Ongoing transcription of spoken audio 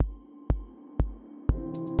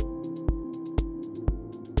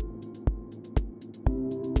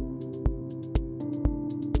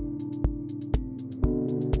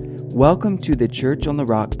Welcome to the Church on the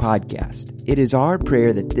Rock podcast. It is our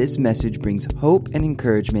prayer that this message brings hope and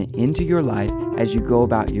encouragement into your life as you go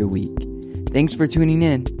about your week. Thanks for tuning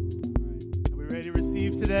in. Are we ready to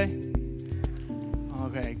receive today?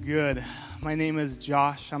 Okay, good. My name is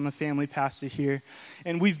Josh. I'm the family pastor here.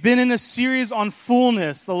 And we've been in a series on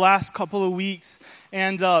fullness the last couple of weeks.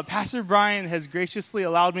 And Pastor Brian has graciously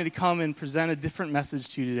allowed me to come and present a different message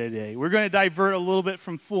to you today. We're going to divert a little bit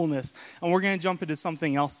from fullness, and we're going to jump into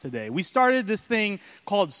something else today. We started this thing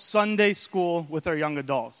called Sunday School with our young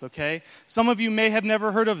adults, okay? Some of you may have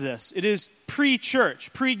never heard of this. It is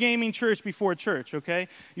pre-church, pre-gaming church before church, okay?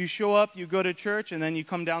 You show up, you go to church, and then you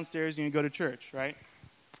come downstairs and you go to church, right?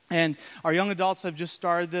 And our young adults have just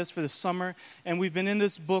started this for the summer, and we've been in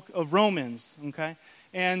this book of Romans, okay?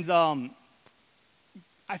 And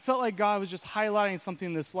I felt like God was just highlighting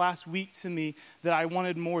something this last week to me that I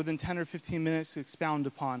wanted more than 10 or 15 minutes to expound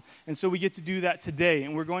upon. And so we get to do that today,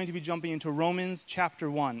 and we're going to be jumping into Romans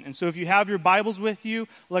chapter 1. And so if you have your Bibles with you,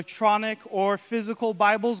 electronic or physical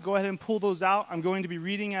Bibles, go ahead and pull those out. I'm going to be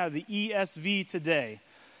reading out of the ESV today.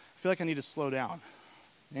 I feel like I need to slow down.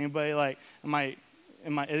 Anybody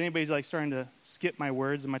anybody like starting to skip my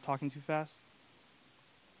words? Am I talking too fast?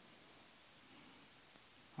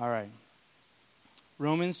 All right.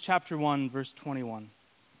 Romans chapter 1, verse 21.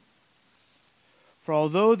 For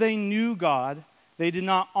although they knew God, they did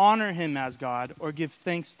not honor him as God or give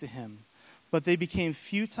thanks to him. But they became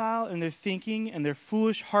futile in their thinking, and their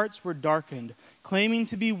foolish hearts were darkened. Claiming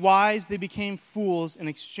to be wise, they became fools and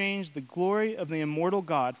exchanged the glory of the immortal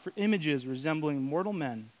God for images resembling mortal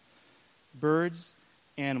men, birds,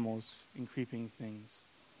 animals, and creeping things.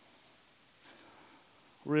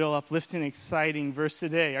 Real uplifting, exciting verse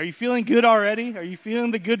today. Are you feeling good already? Are you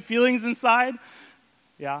feeling the good feelings inside?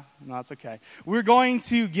 Yeah? No, it's okay. We're going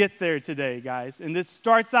to get there today, guys. And this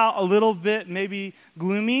starts out a little bit maybe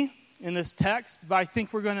gloomy in this text, but I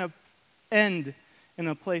think we're going to end in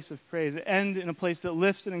a place of praise, end in a place that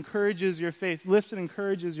lifts and encourages your faith, lifts and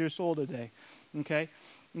encourages your soul today. Okay?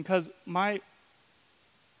 Because what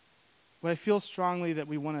I feel strongly that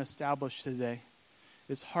we want to establish today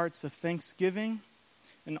is hearts of thanksgiving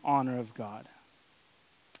and honor of God.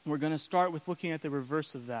 We're going to start with looking at the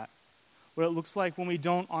reverse of that. What it looks like when we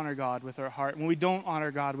don't honor God with our heart, when we don't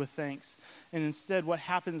honor God with thanks, and instead what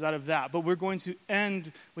happens out of that. But we're going to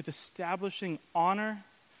end with establishing honor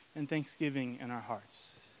and thanksgiving in our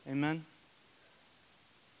hearts. Amen?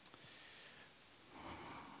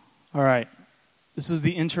 All right. This is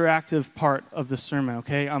the interactive part of the sermon,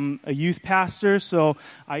 okay? I'm a youth pastor, so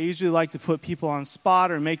I usually like to put people on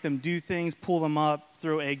spot or make them do things, pull them up,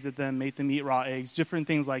 throw eggs at them, make them eat raw eggs, different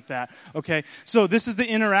things like that, okay? So this is the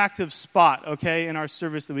interactive spot, okay, in our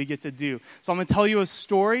service that we get to do. So I'm going to tell you a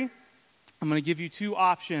story. I'm going to give you two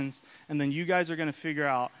options, and then you guys are going to figure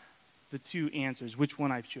out the two answers, which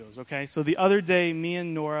one I chose, okay? So the other day, me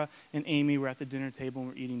and Nora and Amy were at the dinner table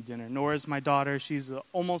and we're eating dinner. Nora's my daughter. She's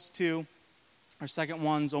almost 2. Our second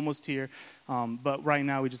one's almost here, but right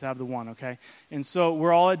now we just have the one, okay? And so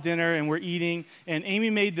we're all at dinner and we're eating, and Amy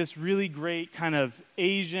made this really great kind of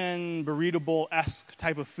Asian burrito bowl-esque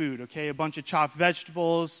type of food, okay? A bunch of chopped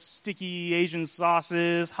vegetables, sticky Asian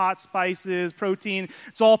sauces, hot spices, protein.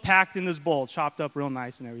 It's all packed in this bowl, chopped up real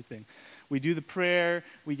nice and everything. We do the prayer,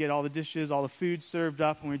 we get all the dishes, all the food served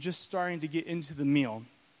up, and we're just starting to get into the meal.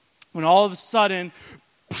 When all of a sudden,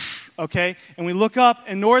 okay, and we look up,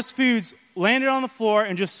 and Nora's foods landed on the floor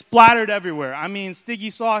and just splattered everywhere. I mean,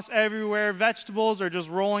 sticky sauce everywhere. Vegetables are just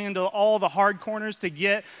rolling into all the hard corners to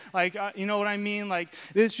get. Like, you know what I mean? Like,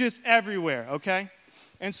 it's just everywhere, okay?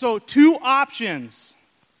 And so two options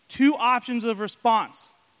of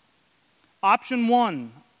response. Option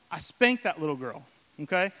 1, I spanked that little girl,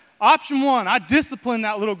 okay? Option 1, I disciplined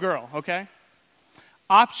that little girl, okay?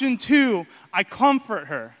 Option 2, I comfort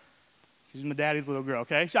her. She's my daddy's little girl,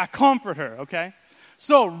 okay? I comfort her, okay?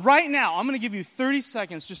 So right now, I'm going to give you 30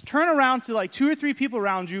 seconds. Just turn around to like 2 or 3 people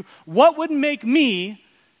around you. What would make me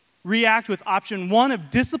react with option 1 of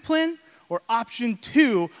discipline or option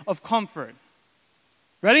 2 of comfort?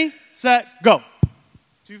 Ready, set, go.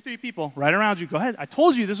 2 or 3 people right around you. Go ahead. I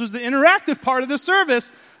told you this was the interactive part of the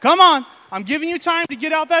service. Come on. I'm giving you time to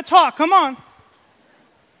get out that talk. Come on.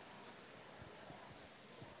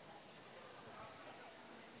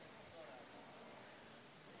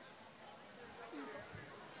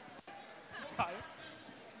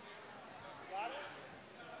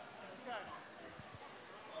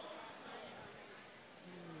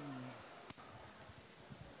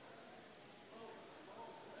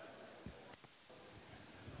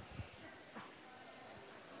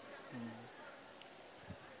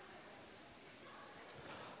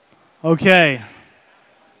 Okay.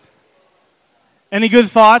 Any good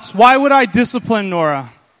thoughts? Why would I discipline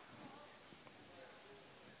Nora?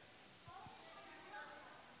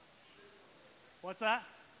 What's that?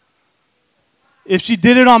 If she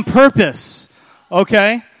did it on purpose,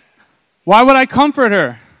 okay? Why would I comfort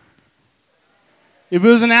her? If it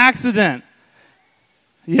was an accident.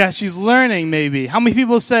 Yeah, she's learning maybe. How many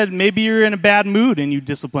people said maybe you're in a bad mood and you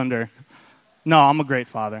disciplined her? No, I'm a great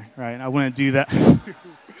father, right? I wouldn't do that.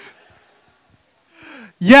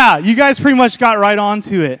 Yeah, you guys pretty much got right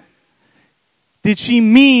onto it. Did she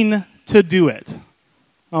mean to do it?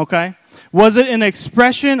 Okay. Was it an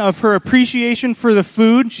expression of her appreciation for the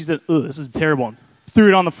food? She said, "Ugh, this is terrible." Threw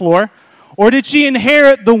it on the floor. Or did she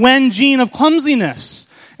inherit the Wen gene of clumsiness?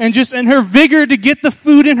 And just in her vigor to get the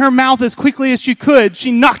food in her mouth as quickly as she could,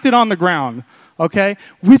 she knocked it on the ground. Okay?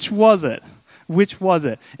 Which was it? Which was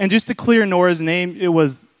it? And just to clear Nora's name,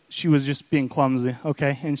 she was just being clumsy,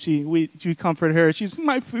 okay? And we comforted her. She's,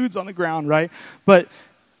 my food's on the ground, right? But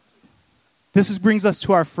brings us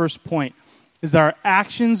to our first point, is that our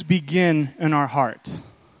actions begin in our heart.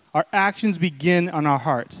 Our actions begin in our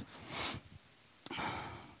heart.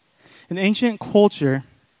 In ancient culture,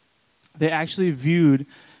 they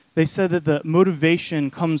said that the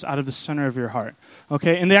motivation comes out of the center of your heart,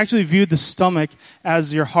 okay? And they actually viewed the stomach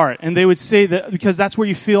as your heart. And they would say that because that's where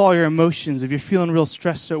you feel all your emotions. If you're feeling real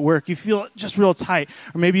stressed at work, you feel just real tight.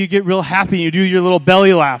 Or maybe you get real happy and you do your little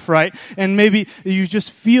belly laugh, right? And maybe you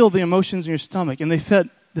just feel the emotions in your stomach. And they said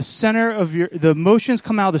the emotions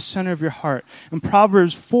come out of the center of your heart. And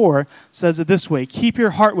Proverbs 4 says it this way: keep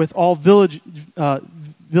your heart with all diligence,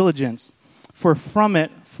 for from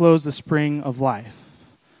it flows the spring of life.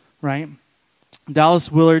 Right? Dallas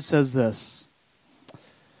Willard says this: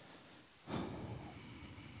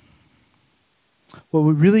 what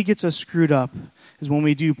really gets us screwed up is when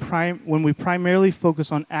we primarily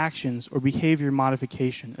focus on actions or behavior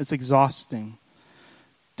modification. It's exhausting.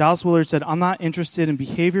 Dallas Willard said, "I'm not interested in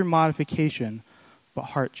behavior modification, but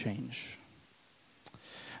heart change."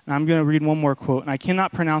 And I'm going to read one more quote, and I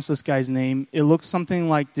cannot pronounce this guy's name. It looks something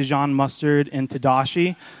like Dijon Mustard and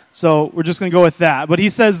Tadashi, so we're just going to go with that. But he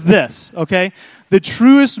says this, okay? "The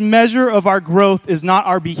truest measure of our growth is not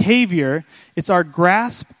our behavior, it's our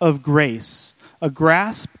grasp of grace, a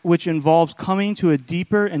grasp which involves coming to a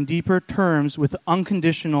deeper and deeper terms with the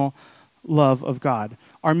unconditional love of God.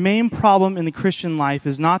 Our main problem in the Christian life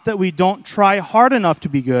is not that we don't try hard enough to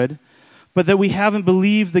be good, but that we haven't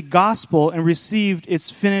believed the gospel and received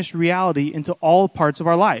its finished reality into all parts of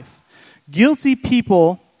our life. Guilty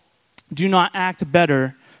people do not act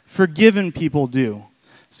better, forgiven people do."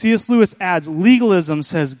 C.S. Lewis adds, "Legalism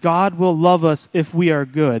says God will love us if we are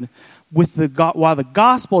good, while the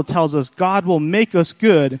gospel tells us God will make us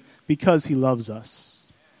good because he loves us."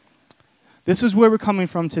 This is where we're coming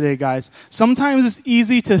from today, guys. Sometimes it's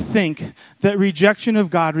easy to think that rejection of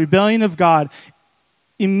God, rebellion of God,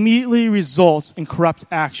 immediately results in corrupt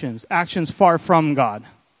actions far from God.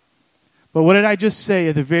 But what did I just say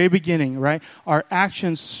at the very beginning, right? Our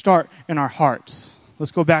actions start in our hearts.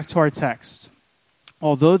 Let's go back to our text.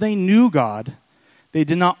 "Although they knew God, they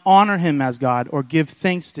did not honor him as God or give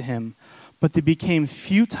thanks to him, but they became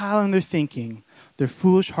futile in their thinking. Their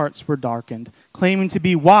foolish hearts were darkened. Claiming to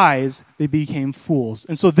be wise, they became fools."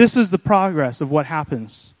 And so this is the progress of what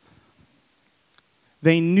happens.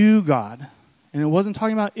 They knew God. And it wasn't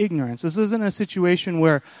talking about ignorance. This isn't a situation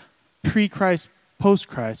where pre-Christ,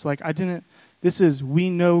 post-Christ. This is, we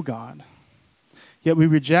know God. Yet we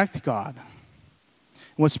reject God.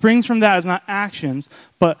 And what springs from that is not actions,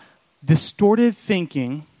 but distorted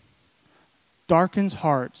thinking, darkens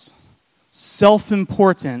hearts,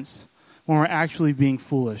 self-importance when we're actually being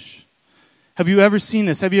foolish. Have you ever seen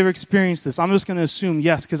this? Have you ever experienced this? I'm just going to assume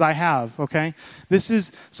yes, because I have, okay? This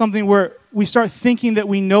is something where we start thinking that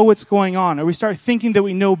we know what's going on, or we start thinking that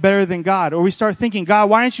we know better than God, or we start thinking, "God,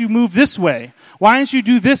 why don't you move this way? Why don't you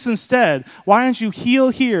do this instead? Why don't you heal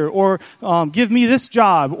here, or give me this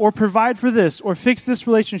job, or provide for this, or fix this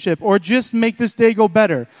relationship, or just make this day go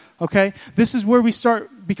better?" Okay? This is where we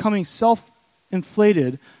start becoming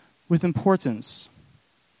self-inflated with importance.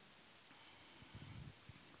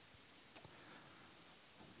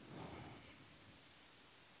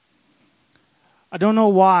 I don't know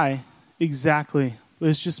why exactly, but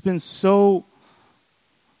it's just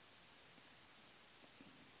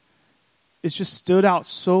stood out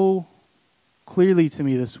so clearly to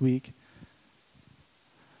me this week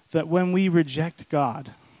that when we reject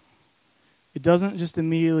God, it doesn't just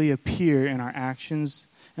immediately appear in our actions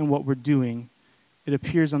and what we're doing, it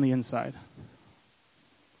appears on the inside.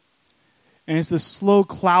 And it's the slow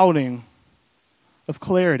clouding of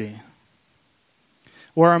clarity.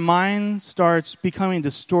 where our mind starts becoming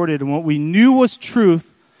distorted, and what we knew was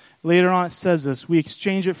truth, later on it says this, we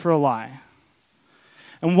exchange it for a lie.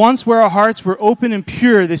 And once where our hearts were open and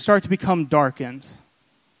pure, they start to become darkened.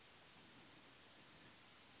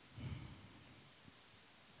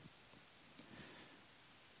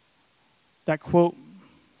 That quote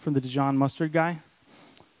from the Dijon mustard guy,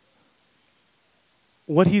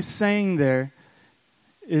 what he's saying there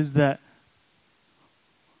is that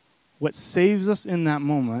what saves us in that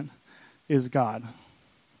moment is God.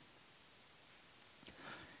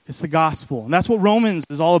 It's the gospel. And that's what Romans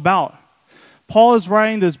is all about. Paul is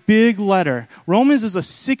writing this big letter. Romans is a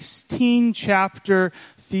 16-chapter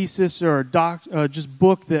thesis or just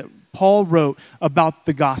book that Paul wrote about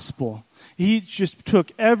the gospel. He just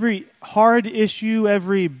took every hard issue,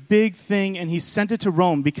 every big thing, and he sent it to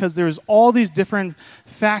Rome because there's all these different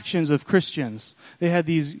factions of Christians. They had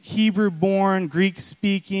these Hebrew-born,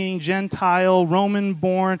 Greek-speaking, Gentile,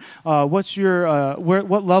 Roman-born. What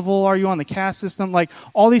level are you on the caste system? Like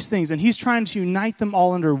all these things. And he's trying to unite them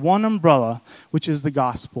all under one umbrella, which is the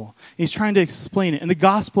gospel. He's trying to explain it. And the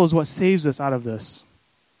gospel is what saves us out of this.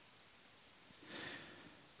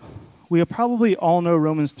 We probably all know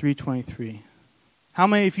Romans 3:23. How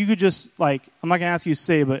many, if you could just, I'm not going to ask you to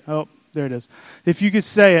say it, but, there it is. If you could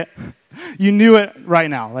say it, you knew it right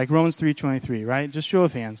now, like Romans 3:23, right? Just show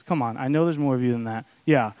of hands. Come on, I know there's more of you than that.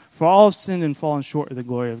 Yeah, for all have sinned and fallen short of the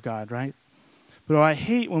glory of God, right? But what I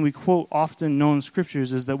hate when we quote often known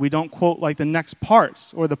scriptures is that we don't quote like the next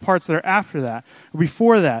parts or the parts that are after that or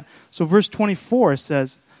before that. So verse 24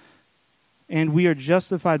 says, and we are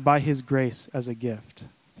justified by his grace as a gift,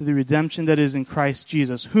 through the redemption that is in Christ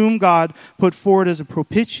Jesus, whom God put forward as a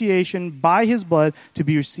propitiation by his blood to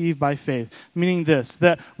be received by faith. Meaning this,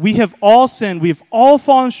 that we have all sinned, we have all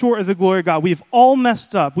fallen short of the glory of God, we have all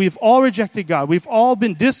messed up, we have all rejected God, we've all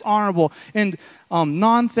been dishonorable and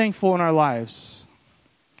non-thankful in our lives.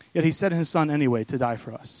 Yet he sent his son anyway to die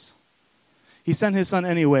for us. He sent his son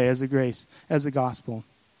anyway as a grace, as the gospel,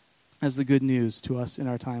 as the good news to us in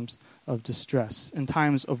our times of distress, in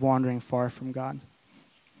times of wandering far from God.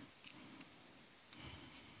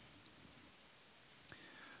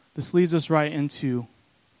 This leads us right into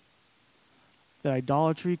that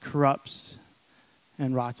idolatry corrupts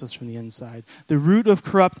and rots us from the inside. The root of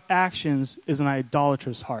corrupt actions is an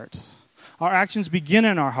idolatrous heart. Our actions begin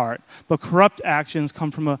in our heart, but corrupt actions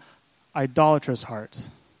come from an idolatrous heart.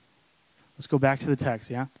 Let's go back to the text,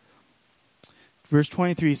 yeah? Verse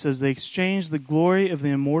 23 says, they exchanged the glory of the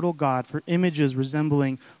immortal God for images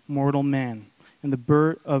resembling mortal man. And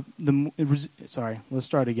let's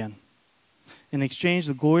start again. And exchange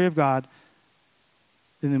the glory of God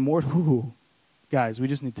in the immortal... Guys, we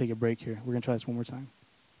just need to take a break here. We're going to try this one more time.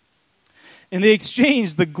 And they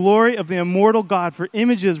exchanged the glory of the immortal God for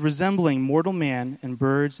images resembling mortal man and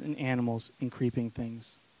birds and animals and creeping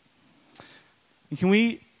things. And can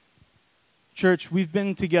we, church, we've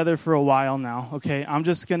been together for a while now, okay? I'm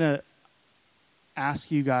just going to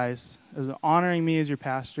ask you guys, as honoring me as your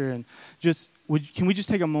pastor, and can we just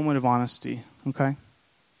take a moment of honesty, okay?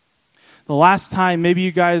 The last time, maybe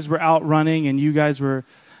you guys were out running and you guys were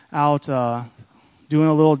out doing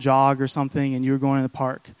a little jog or something and you were going to the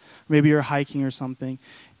park. Maybe you're hiking or something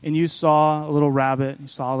and you saw a little rabbit, you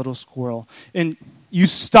saw a little squirrel, and you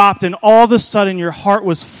stopped and all of a sudden your heart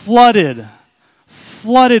was flooded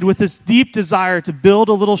with this deep desire to build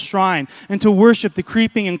a little shrine and to worship the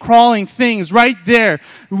creeping and crawling things right there.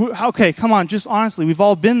 Okay, come on, just honestly, we've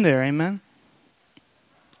all been there, amen?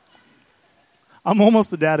 I'm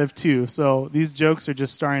almost a dad of 2, so these jokes are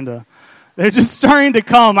just starting to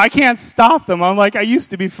come. I can't stop them. I'm like, I used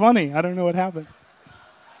to be funny. I don't know what happened.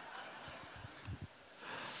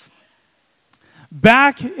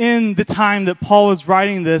 Back in the time that Paul was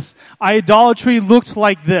writing this, idolatry looked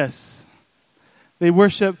like this. They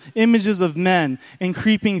worship images of men and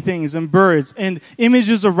creeping things and birds and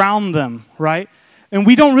images around them, right? And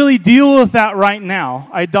we don't really deal with that right now.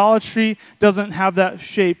 Idolatry doesn't have that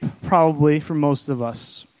shape probably for most of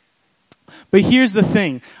us. But here's the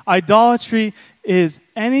thing. Idolatry is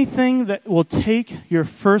anything that will take your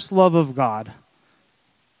first love of God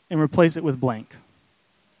and replace it with blank.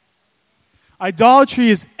 Idolatry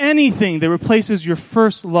is anything that replaces your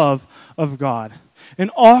first love of God.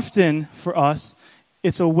 And often for us,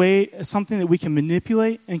 it's something that we can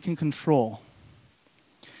manipulate and can control.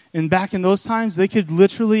 And back in those times, they could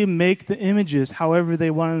literally make the images however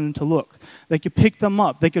they wanted them to look. They could pick them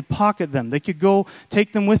up. They could pocket them. They could go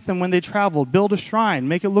take them with them when they traveled, build a shrine,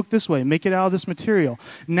 make it look this way, make it out of this material.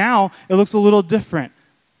 Now, it looks a little different.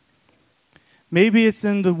 Maybe it's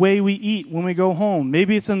in the way we eat when we go home.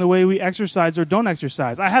 Maybe it's in the way we exercise or don't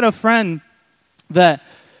exercise. I had a friend that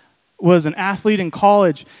was an athlete in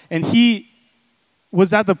college, and he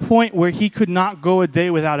was at the point where he could not go a day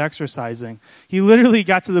without exercising. He literally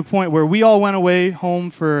got to the point where we all went away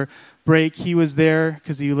home for break. He was there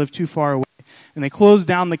because he lived too far away. And they closed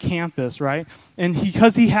down the campus, right? And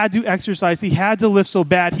because he had to exercise, he had to lift so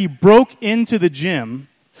bad, he broke into the gym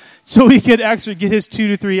so he could get his 2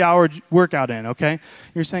 to 3 hour workout in, okay?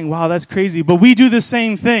 You're saying, wow, that's crazy. But we do the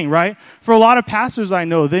same thing, right? For a lot of pastors I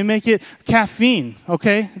know, they make it caffeine,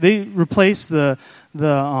 okay? They replace the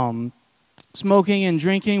smoking and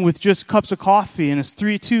drinking with just cups of coffee, and it's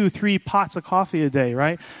 3 pots of coffee a day,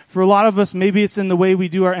 right? For a lot of us, maybe it's in the way we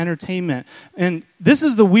do our entertainment. And this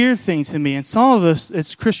is the weird thing to me, and some of us,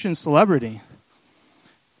 it's Christian celebrity.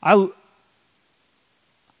 I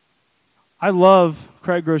love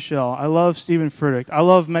Craig Groeschel. I love Stephen Furtick. I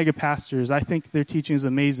love mega pastors. I think their teaching is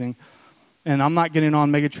amazing. And I'm not getting on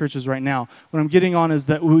mega churches right now. What I'm getting on is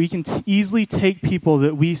that we can easily take people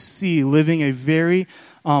that we see living a very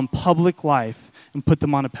public life and put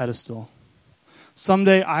them on a pedestal.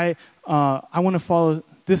 Someday I want to follow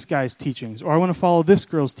this guy's teachings, or I want to follow this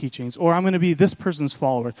girl's teachings, or I'm going to be this person's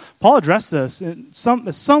follower. Paul addressed this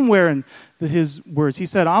somewhere in his words. He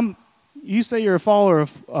said, you say you're a follower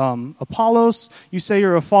of Apollos. You say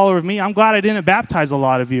you're a follower of me. I'm glad I didn't baptize a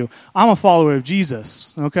lot of you. I'm a follower of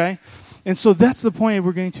Jesus, okay? And so that's the point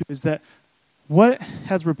we're getting to, is that what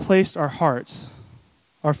has replaced our hearts,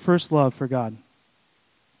 our first love for God?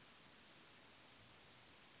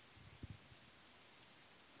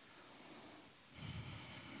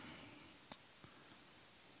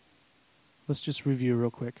 Let's just review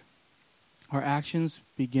real quick. Our actions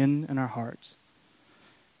begin in our hearts.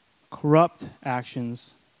 Corrupt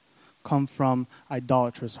actions come from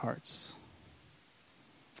idolatrous hearts.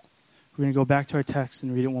 We're going to go back to our text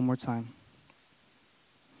and read it one more time.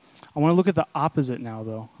 I want to look at the opposite now,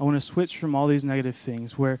 though. I want to switch from all these negative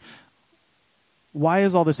things why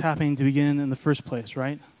is all this happening to begin in the first place,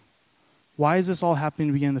 right? Why is this all happening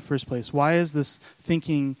to begin in the first place? Why is this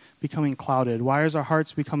thinking becoming clouded? Why is our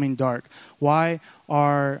hearts becoming dark? Why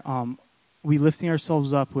are we lifting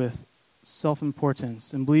ourselves up with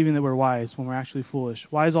self-importance and believing that we're wise when we're actually foolish?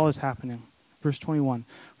 Why is all this happening? Verse 21,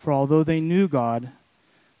 for although they knew God,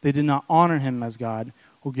 they did not honor him as God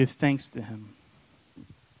or give thanks to him.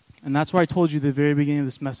 And that's why I told you at the very beginning of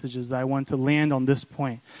this message is that I want to land on this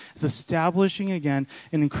point. It's establishing again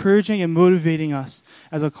and encouraging and motivating us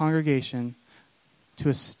as a congregation to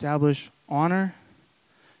establish honor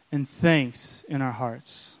and thanks in our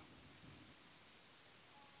hearts.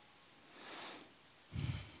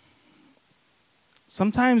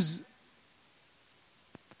 Sometimes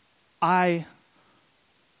I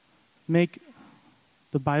make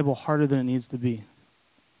the Bible harder than it needs to be.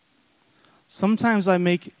 Sometimes I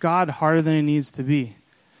make God harder than it needs to be.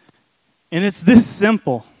 And it's this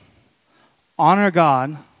simple. Honor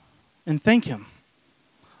God and thank him.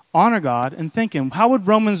 Honor God and thank him. How would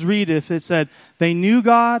Romans read if it said, they knew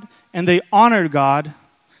God and they honored God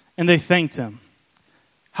and they thanked him?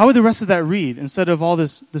 How would the rest of that read instead of all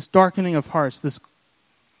this darkening of hearts, this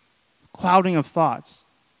clouding of thoughts?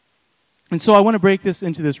 And so I want to break this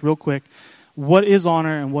into this real quick. What is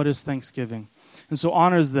honor and what is thanksgiving? And so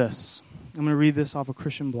honor is this. I'm going to read this off a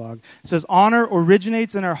Christian blog. It says, honor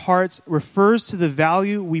originates in our hearts, refers to the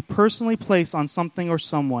value we personally place on something or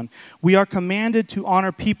someone. We are commanded to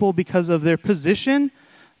honor people because of their position,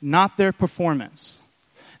 not their performance.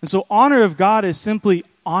 And so honor of God is simply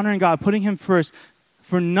honoring God, putting him first,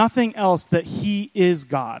 for nothing else that he is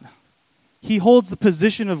God. He holds the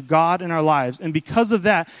position of God in our lives, and because of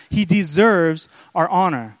that, he deserves our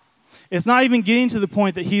honor. It's not even getting to the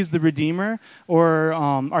point that he's the Redeemer or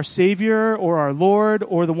our Savior or our Lord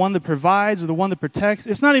or the one that provides or the one that protects.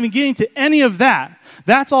 It's not even getting to any of that.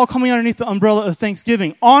 That's all coming underneath the umbrella of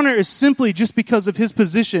thanksgiving. Honor is simply just because of his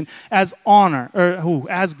position as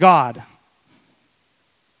as God.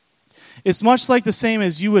 It's much like the same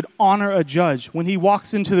as you would honor a judge. When he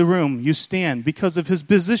walks into the room, you stand because of his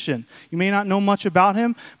position. You may not know much about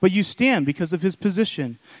him, but you stand because of his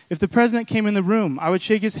position. If the president came in the room, I would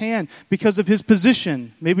shake his hand because of his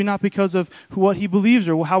position. Maybe not because of what he believes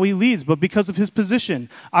or how he leads, but because of his position.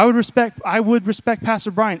 I would respect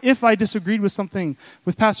Pastor Brian. If I disagreed with something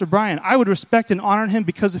with Pastor Brian, I would respect and honor him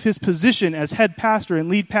because of his position as head pastor and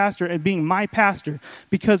lead pastor and being my pastor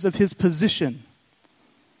because of his position.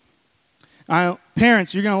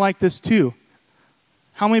 Parents, you're going to like this too.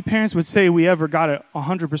 How many parents would say we ever got it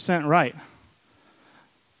 100% right?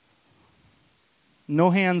 No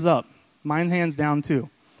hands up. Mine hands down too.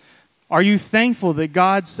 Are you thankful that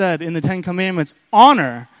God said in the Ten Commandments,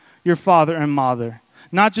 honor your father and mother?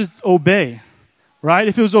 Not just obey. right?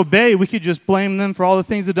 If it was obey, we could just blame them for all the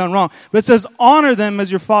things they've done wrong. But it says, honor them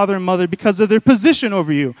as your father and mother because of their position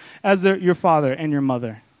over you as your father and your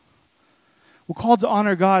mother. We're called to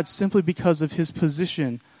honor God simply because of his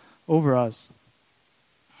position over us.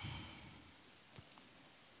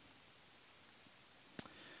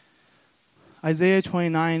 Isaiah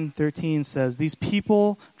 29:13 says, these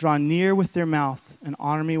people draw near with their mouth and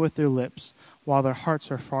honor me with their lips, while their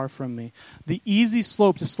hearts are far from me. The easy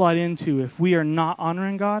slope to slide into if we are not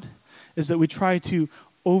honoring God is that we try to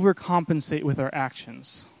overcompensate with our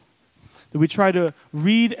actions. That we try to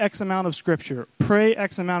read X amount of scripture, pray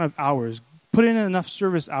X amount of hours, put in enough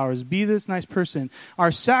service hours, be this nice person.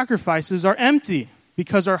 Our sacrifices are empty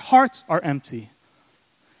because our hearts are empty.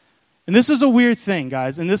 And this is a weird thing,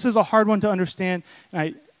 guys, and this is a hard one to understand.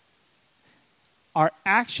 Our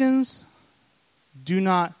actions do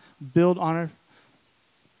not build honor.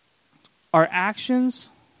 Our actions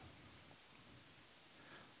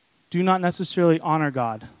do not necessarily honor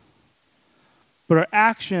God. But our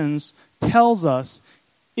actions tells us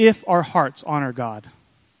if our hearts honor God.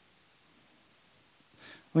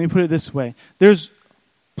 Let me put it this way. There's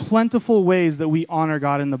plentiful ways that we honor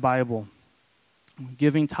God in the Bible.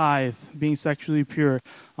 Giving tithe, being sexually pure,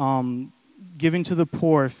 giving to the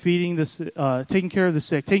poor, feeding taking care of the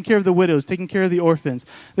sick, taking care of the widows, taking care of the orphans.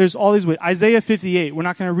 There's all these ways. Isaiah 58, we're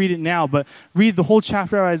not going to read it now, but read the whole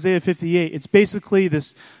chapter of Isaiah 58. It's basically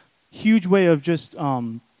this huge way of just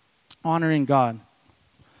honoring God.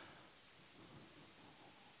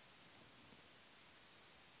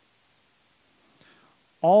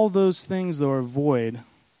 All those things, though, are void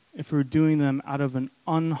if we're doing them out of an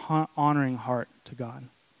unhonoring heart to God.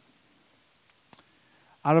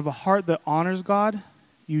 Out of a heart that honors God,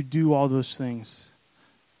 you do all those things,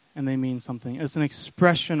 and they mean something. It's an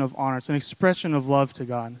expression of honor. It's an expression of love to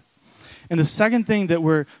God. And the second thing that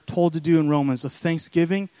we're told to do in Romans, of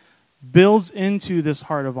thanksgiving, builds into this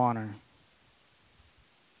heart of honor.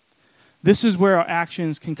 This is where our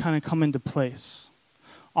actions can kind of come into place.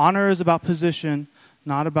 Honor is about position,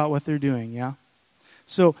 not about what they're doing, yeah?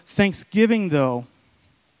 So thanksgiving, though,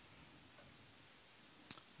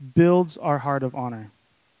 builds our heart of honor.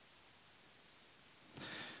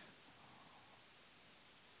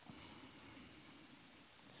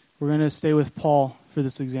 We're going to stay with Paul for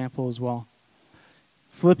this example as well.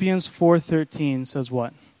 Philippians 4:13 says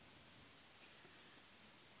what?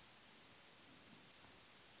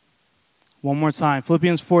 One more time.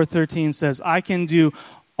 Philippians 4:13 says, I can do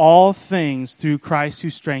all things through Christ who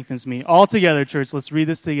strengthens me. All together, church, let's read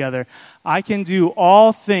this together. I can do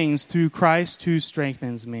all things through Christ who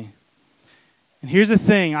strengthens me. And here's the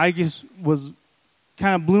thing, I just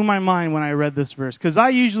kind of blew my mind when I read this verse. Because I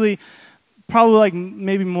usually, probably like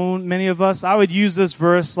maybe many of us, I would use this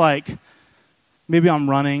verse like, maybe I'm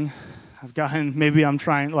running. Maybe I'm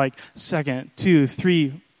trying like second, 2,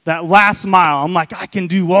 3, that last mile, I'm like, I can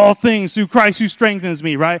do all things through Christ who strengthens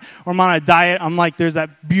me, right? Or I'm on a diet, I'm like, there's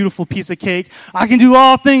that beautiful piece of cake. I can do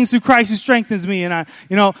all things through Christ who strengthens me. And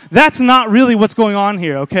that's not really what's going on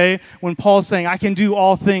here, okay? When Paul's saying, I can do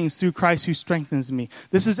all things through Christ who strengthens me.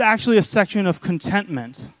 This is actually a section of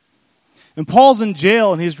contentment. And Paul's in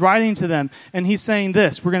jail, and he's writing to them, and he's saying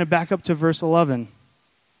this. We're going to back up to verse 11.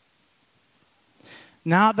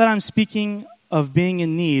 Not that I'm speaking of being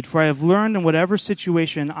in need, for I have learned in whatever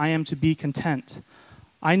situation I am to be content.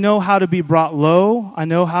 I know how to be brought low. I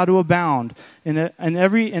know how to abound. In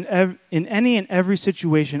any and every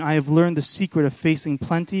situation, I have learned the secret of facing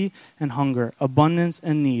plenty and hunger, abundance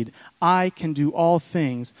and need. I can do all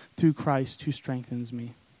things through Christ who strengthens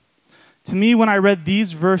me. To me, when I read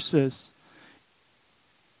these verses,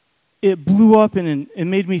 it blew up and it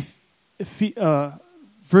made me,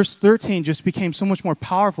 verse 13 just became so much more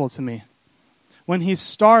powerful to me. When he's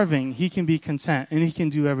starving, he can be content, and he can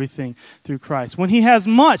do everything through Christ. When he has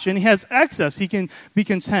much and he has excess, he can be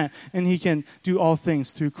content, and he can do all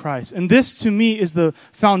things through Christ. And this, to me, is the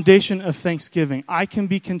foundation of thanksgiving. I can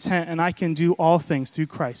be content, and I can do all things through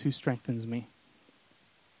Christ who strengthens me.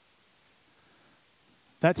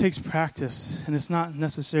 That takes practice, and it's not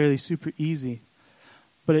necessarily super easy.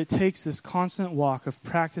 But it takes this constant walk of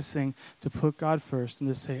practicing to put God first and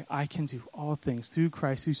to say, I can do all things through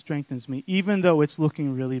Christ who strengthens me, even though it's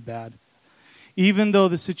looking really bad. Even though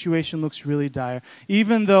the situation looks really dire.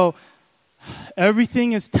 Even though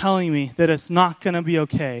everything is telling me that it's not going to be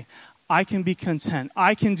okay. I can be content.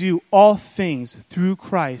 I can do all things through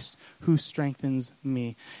Christ who strengthens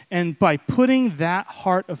me. And by putting that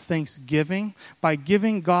heart of thanksgiving, by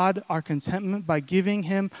giving God our contentment, by giving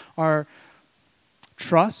him our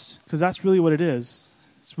trust, because that's really what it is.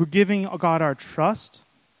 So we're giving God our trust.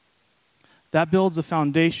 That builds a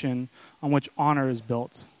foundation on which honor is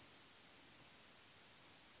built.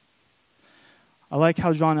 I like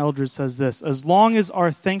how John Eldredge says this: as long as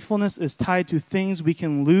our thankfulness is tied to things we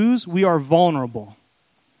can lose, we are vulnerable.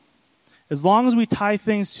 As long as we tie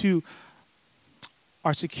things to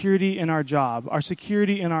our security in our job, our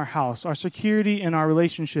security in our house, our security in our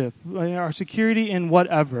relationship, our security in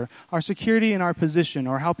whatever, our security in our position,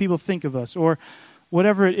 or how people think of us, or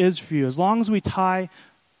whatever it is for you, as long as we tie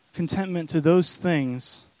contentment to those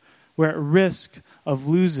things, we're at risk of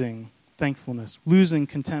losing thankfulness, losing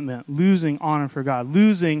contentment, losing honor for God,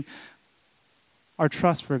 losing our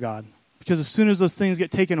trust for God. Because as soon as those things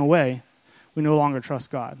get taken away, we no longer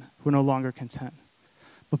trust God. We're no longer content.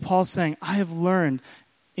 But Paul's saying, I have learned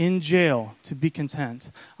in jail to be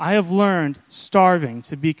content. I have learned starving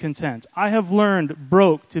to be content. I have learned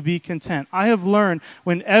broke to be content. I have learned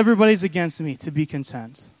when everybody's against me to be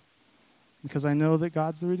content. Because I know that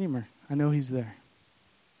God's the Redeemer. I know He's there.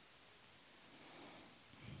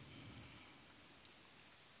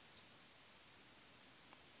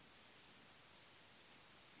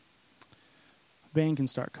 Band can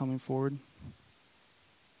start coming forward.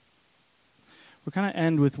 We're going to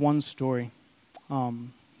end with one story.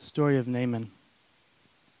 Story of Naaman.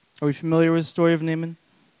 Are we familiar with the story of Naaman?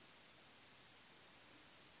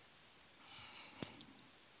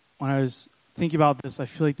 When I was thinking about this, I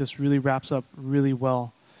feel like this really wraps up really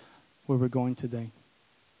well where we're going today.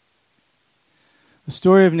 The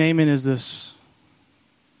story of Naaman is this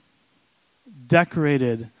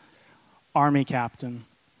decorated army captain,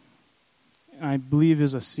 and I believe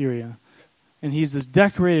is Assyria. And he's this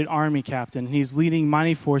decorated army captain. And he's leading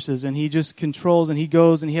mighty forces. And he just controls and he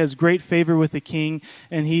goes and he has great favor with the king.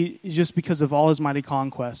 And he just because of all his mighty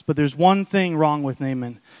conquests. But there's one thing wrong with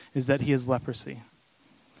Naaman, is that he has leprosy.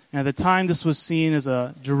 And at the time, this was seen as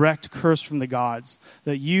a direct curse from the gods.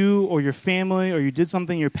 That you or your family or you did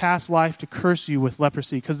something in your past life to curse you with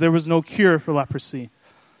leprosy. Because there was no cure for leprosy.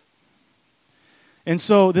 And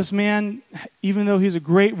so this man, even though he's a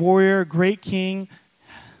great warrior, great king,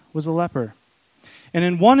 was a leper. And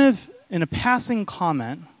in a passing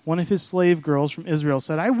comment, one of his slave girls from Israel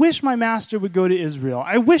said, I wish my master would go to Israel.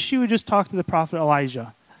 I wish he would just talk to the prophet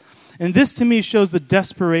Elijah. And this to me shows the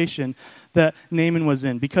desperation that Naaman was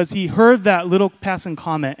in, because he heard that little passing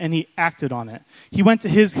comment and he acted on it. He went to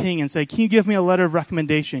his king and said, can you give me a letter of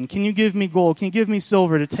recommendation? Can you give me gold? Can you give me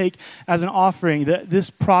silver to take as an offering that this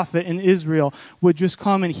prophet in Israel would just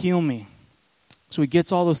come and heal me? So he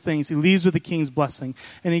gets all those things. He leaves with the king's blessing.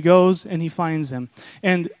 And he goes and he finds him.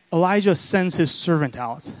 And Elijah sends his servant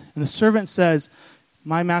out. And the servant says,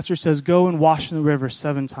 my master says, go and wash in the river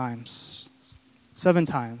 7 times. 7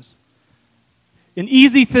 times. An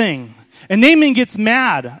easy thing. And Naaman gets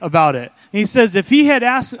mad about it. And he says, if he had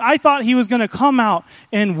asked, I thought he was going to come out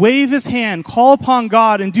and wave his hand, call upon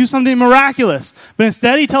God, and do something miraculous. But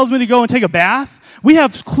instead he tells me to go and take a bath. We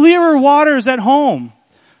have clearer waters at home.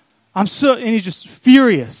 And he's just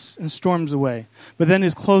furious and storms away. But then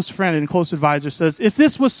his close friend and close advisor says, if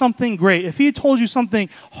this was something great, if he had told you something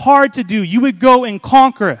hard to do, you would go and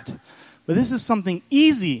conquer it. But this is something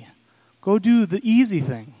easy. Go do the easy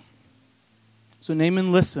thing. So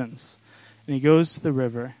Naaman listens, and he goes to the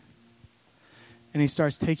river, and he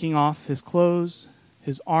starts taking off his clothes,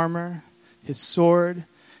 his armor, his sword, and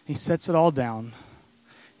he sets it all down.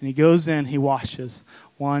 And he goes in, he washes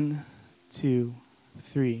 1, 2,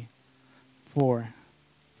 3, 4,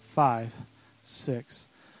 5, 6,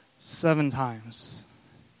 7 times.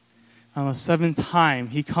 On the 7th time,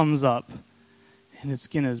 he comes up, and his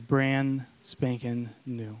skin is brand spanking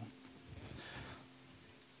new.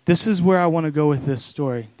 This is where I want to go with this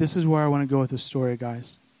story. This is where I want to go with this story,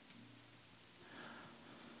 guys.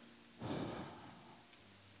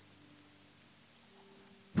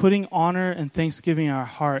 Putting honor and thanksgiving in our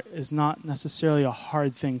heart is not necessarily a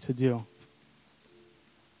hard thing to do.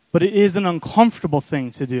 But it is an uncomfortable thing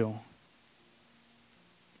to do.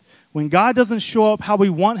 When God doesn't show up how we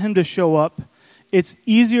want him to show up, it's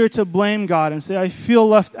easier to blame God and say, I feel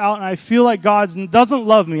left out and I feel like God doesn't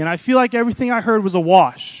love me and I feel like everything I heard was a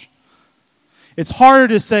wash. It's harder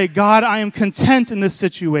to say, God, I am content in this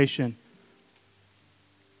situation.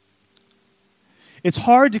 It's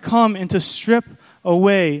hard to come and to strip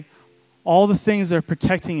away all the things that are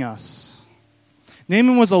protecting us.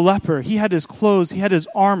 Naaman was a leper. He had his clothes, he had his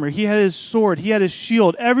armor, he had his sword, he had his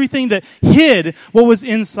shield, everything that hid what was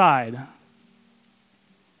inside.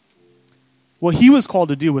 What he was called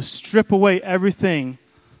to do was strip away everything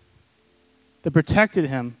that protected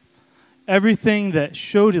him, everything that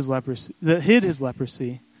showed his leprosy, that hid his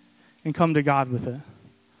leprosy, and come to God with it.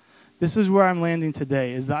 This is where I'm landing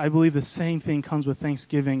today, is that I believe the same thing comes with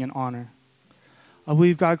thanksgiving and honor. I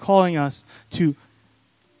believe God calling us to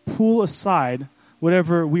pull aside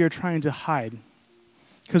whatever we are trying to hide.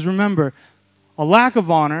 Because remember, a lack of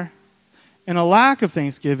honor and a lack of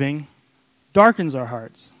thanksgiving darkens our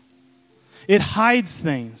hearts. It hides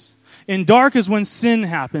things. And dark is when sin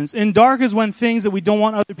happens. And dark is when things that we don't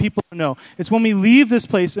want other people to know. It's when we leave this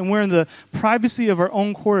place and we're in the privacy of our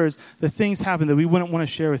own quarters that things happen that we wouldn't want to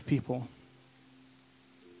share with people.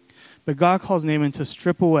 But God calls Naaman to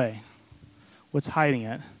strip away what's hiding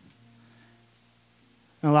it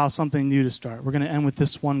and allow something new to start. We're going to end with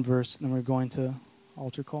this one verse, and then we're going to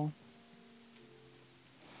altar call.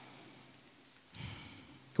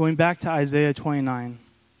 Going back to Isaiah 29, it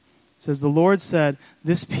says, the Lord said,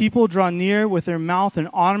 this people draw near with their mouth and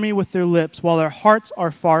honor me with their lips, while their hearts are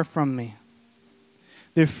far from me.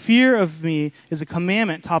 Their fear of me is a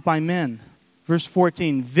commandment taught by men. Verse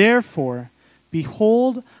 14, therefore,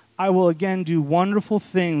 behold, I will again do wonderful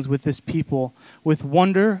things with this people, with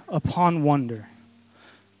wonder upon wonder.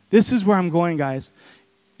 This is where I'm going, guys,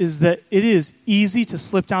 is that it is easy to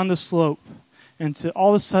slip down the slope and to all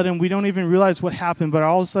of a sudden we don't even realize what happened, but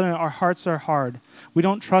all of a sudden our hearts are hard. We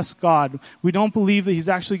don't trust God. We don't believe that he's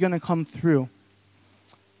actually going to come through.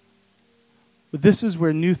 But this is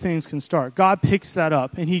where new things can start. God picks that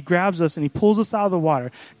up, and he grabs us, and he pulls us out of the water.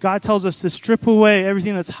 God tells us to strip away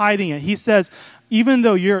everything that's hiding it. He says, even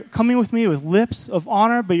though you're coming with me with lips of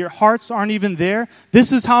honor, but your hearts aren't even there,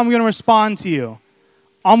 this is how I'm going to respond to you.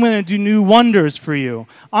 I'm going to do new wonders for you.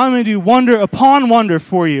 I'm going to do wonder upon wonder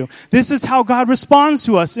for you. This is how God responds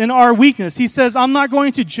to us in our weakness. He says, I'm not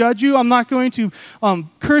going to judge you. I'm not going to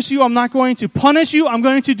curse you. I'm not going to punish you. I'm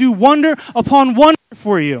going to do wonder upon wonder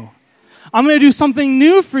for you. I'm going to do something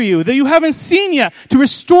new for you that you haven't seen yet, to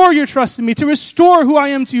restore your trust in me, to restore who I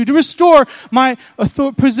am to you, to restore my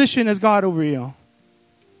position as God over you.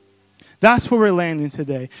 That's where we're landing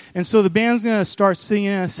today. And so the band's going to start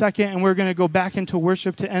singing in a second, and we're going to go back into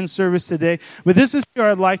worship to end service today. But this is where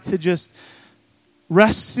I'd like to just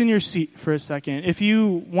rest in your seat for a second. If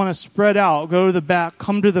you want to spread out, go to the back,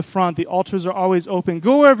 come to the front. The altars are always open.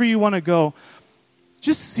 Go wherever you want to go.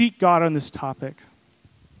 Just seek God on this topic.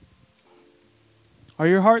 Are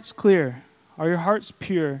your hearts clear? Are your hearts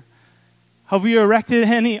pure? Have we erected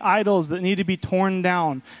any idols that need to be torn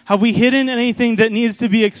down? Have we hidden anything that needs to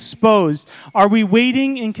be exposed? Are we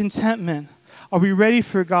waiting in contentment? Are we ready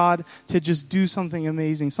for God to just do something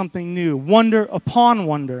amazing, something new, wonder upon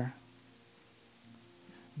wonder?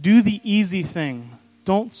 Do the easy thing.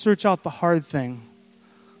 Don't search out the hard thing.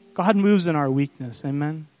 God moves in our weakness.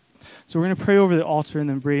 Amen? So we're going to pray over the altar, and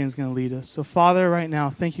then Braden's going to lead us. So Father, right now,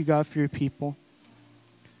 thank you, God, for your people.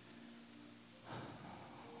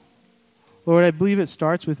 Lord, I believe it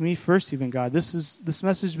starts with me first, even, God. This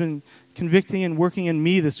message has been convicting and working in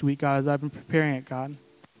me this week, God, as I've been preparing it, God.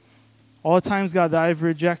 All the times, God, that I've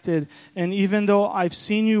rejected, and even though I've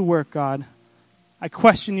seen you work, God, I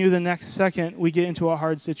question you the next second we get into a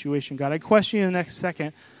hard situation, God. I question you the next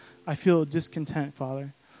second I feel discontent,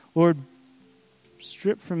 Father. Lord,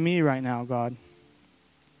 strip from me right now, God,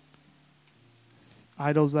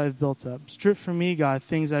 idols that I've built up. Strip from me, God,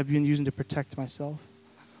 things I've been using to protect myself.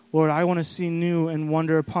 Lord, I want to see new and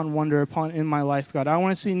wonder upon in my life, God. I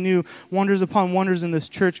want to see new wonders upon wonders in this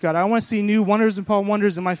church, God. I want to see new wonders upon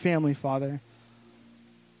wonders in my family, Father.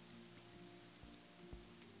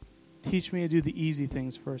 Teach me to do the easy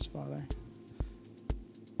things first, Father.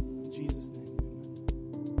 In Jesus' name.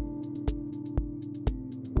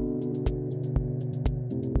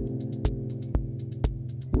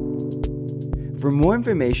 For more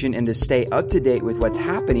information and to stay up to date with what's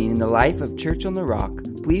happening in the life of Church on the Rock,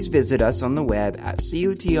 please visit us on the web at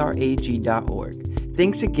cotrag.org.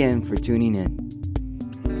 Thanks again for tuning in.